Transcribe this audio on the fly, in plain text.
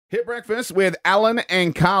Hit Breakfast with Alan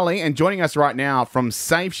and Carly, and joining us right now from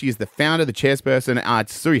SAFE, she is the founder, the chairperson,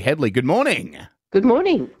 Sue Headley. Good morning. Good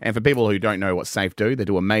morning. And for people who don't know what SAFE do, they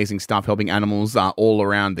do amazing stuff helping animals all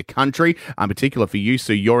around the country. In particular for you,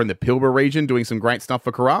 Sue, you're in the Pilbara region doing some great stuff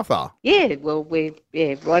for Karratha. Yeah, well, we're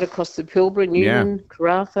right across the Pilbara, Newman,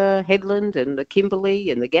 Karratha, Headland, and the Kimberley,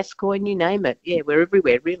 and the Gascoyne, you name it. Yeah, we're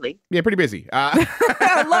everywhere, really. Yeah, pretty busy.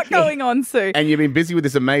 A lot going on, Sue. And you've been busy with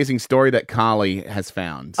this amazing story that Carly has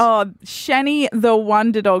found. Oh, Shani the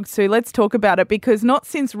Wonder Dog, Sue. Let's talk about it, because not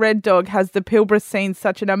since Red Dog has the Pilbara seen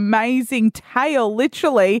such an amazing tale,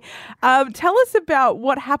 literally. Tell us about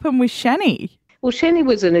what happened with Shani. Well, Shani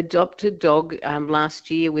was an adopted dog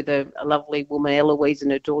last year with a lovely woman, Eloise,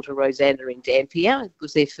 and her daughter, Rosanna, in Dampier. It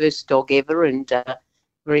was their first dog ever, and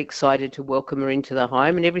very excited to welcome her into the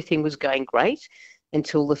home, and everything was going great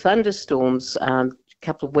until the thunderstorms. A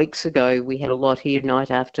couple of weeks ago, we had a lot here night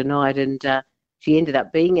after night, and she ended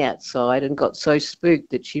up being outside and got so spooked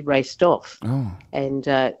that she raced off. Oh. And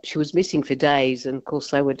she was missing for days, and of course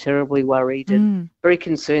they were terribly worried and very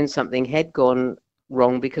concerned something had gone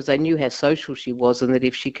wrong, because they knew how social she was and that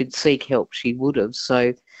if she could seek help she would have.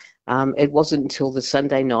 So it wasn't until the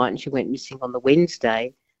Sunday night, and she went missing on the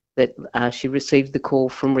Wednesday, that she received the call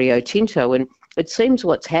from Rio Tinto. And it seems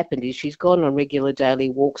what's happened is she's gone on regular daily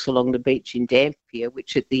walks along the beach in Dampier,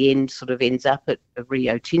 which at the end sort of ends up at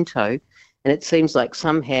Rio Tinto. And it seems like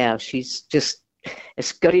somehow she's just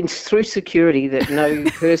got in through security that no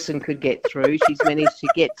person could get through. She's managed to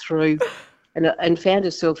get through and found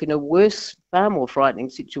herself in a worse, far more frightening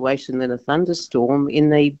situation than a thunderstorm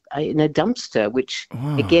in a dumpster, which,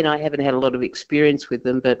 again, I haven't had a lot of experience with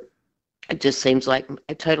them, but it just seems like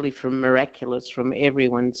totally miraculous from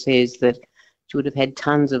everyone says that she would have had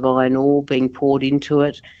tons of iron ore being poured into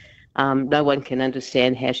it. No one can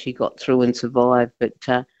understand how she got through and survived,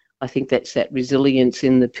 but I think that's that resilience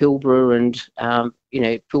in the Pilbara and,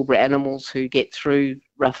 Pilbara animals who get through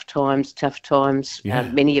rough times, tough times. Yeah.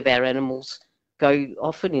 Many of our animals go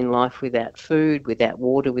often in life without food, without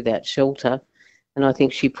water, without shelter. And I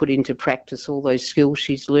think she put into practice all those skills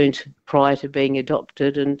she's learnt prior to being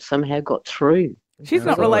adopted and somehow got through. She's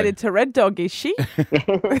not related to Red Dog, is she?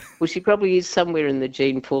 Well, she probably is somewhere in the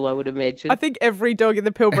gene pool, I would imagine. I think every dog in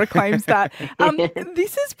the Pilbara claims that.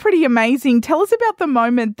 This is pretty amazing. Tell us about the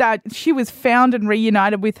moment that she was found and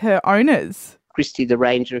reunited with her owners. Christy the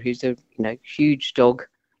Ranger, who's a huge dog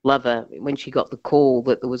lover, when she got the call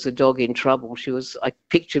that there was a dog in trouble, I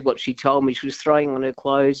pictured what she told me. She was throwing on her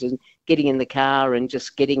clothes and getting in the car and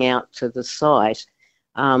just getting out to the site.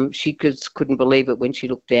 She couldn't believe it when she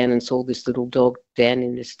looked down and saw this little dog down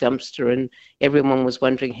in this dumpster, and everyone was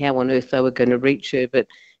wondering how on earth they were going to reach her. But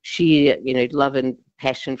she, love and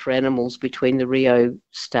passion for animals between the Rio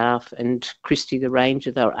staff and Christy the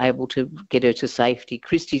Ranger, they were able to get her to safety.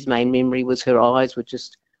 Christy's main memory was her eyes were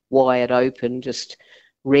just wide open, just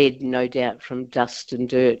red, no doubt, from dust and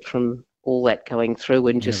dirt from all that going through,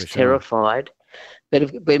 and just terrified.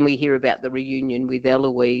 But when we hear about the reunion with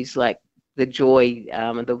Eloise, like the joy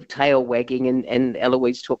and the tail wagging, and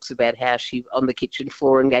Eloise talks about how she on the kitchen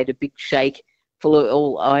floor and gave a big shake full of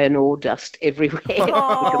all iron ore dust everywhere.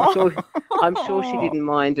 I'm sure she didn't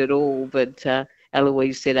mind at all, but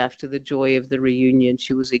Eloise said after the joy of the reunion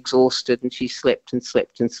she was exhausted, and she slept and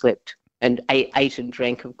slept and slept and ate and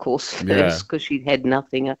drank, of course, first, because she'd had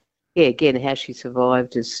nothing. Again, how she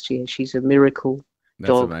survived is she's a miracle. That's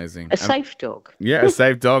dog. Amazing. A safe dog. Yeah, a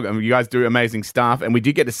safe dog. You guys do amazing stuff. And we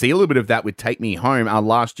did get to see a little bit of that with Take Me Home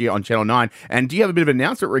last year on Channel 9. And do you have a bit of an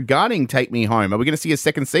announcement regarding Take Me Home? Are we going to see a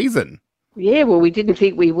second season? Yeah, well, we didn't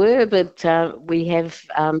think we were, but we have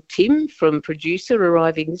Tim from producer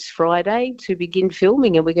arriving this Friday to begin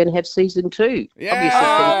filming, and we're going to have season 2. Yeah. Obviously,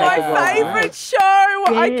 it's going to take a while. My favourite show.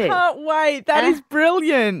 Yeah. I can't wait. That is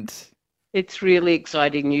brilliant. It's really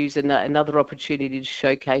exciting news, and another opportunity to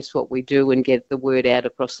showcase what we do and get the word out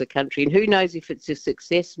across the country. And who knows, if it's a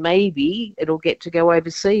success, maybe it'll get to go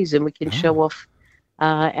overseas and we can show off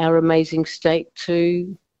our amazing state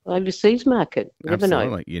to overseas market. You never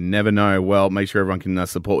know. You never know. Well, make sure everyone can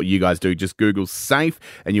support what you guys do. Just Google SAFE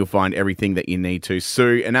and you'll find everything that you need to.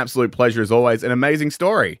 Sue, an absolute pleasure as always. An amazing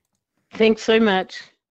story. Thanks so much.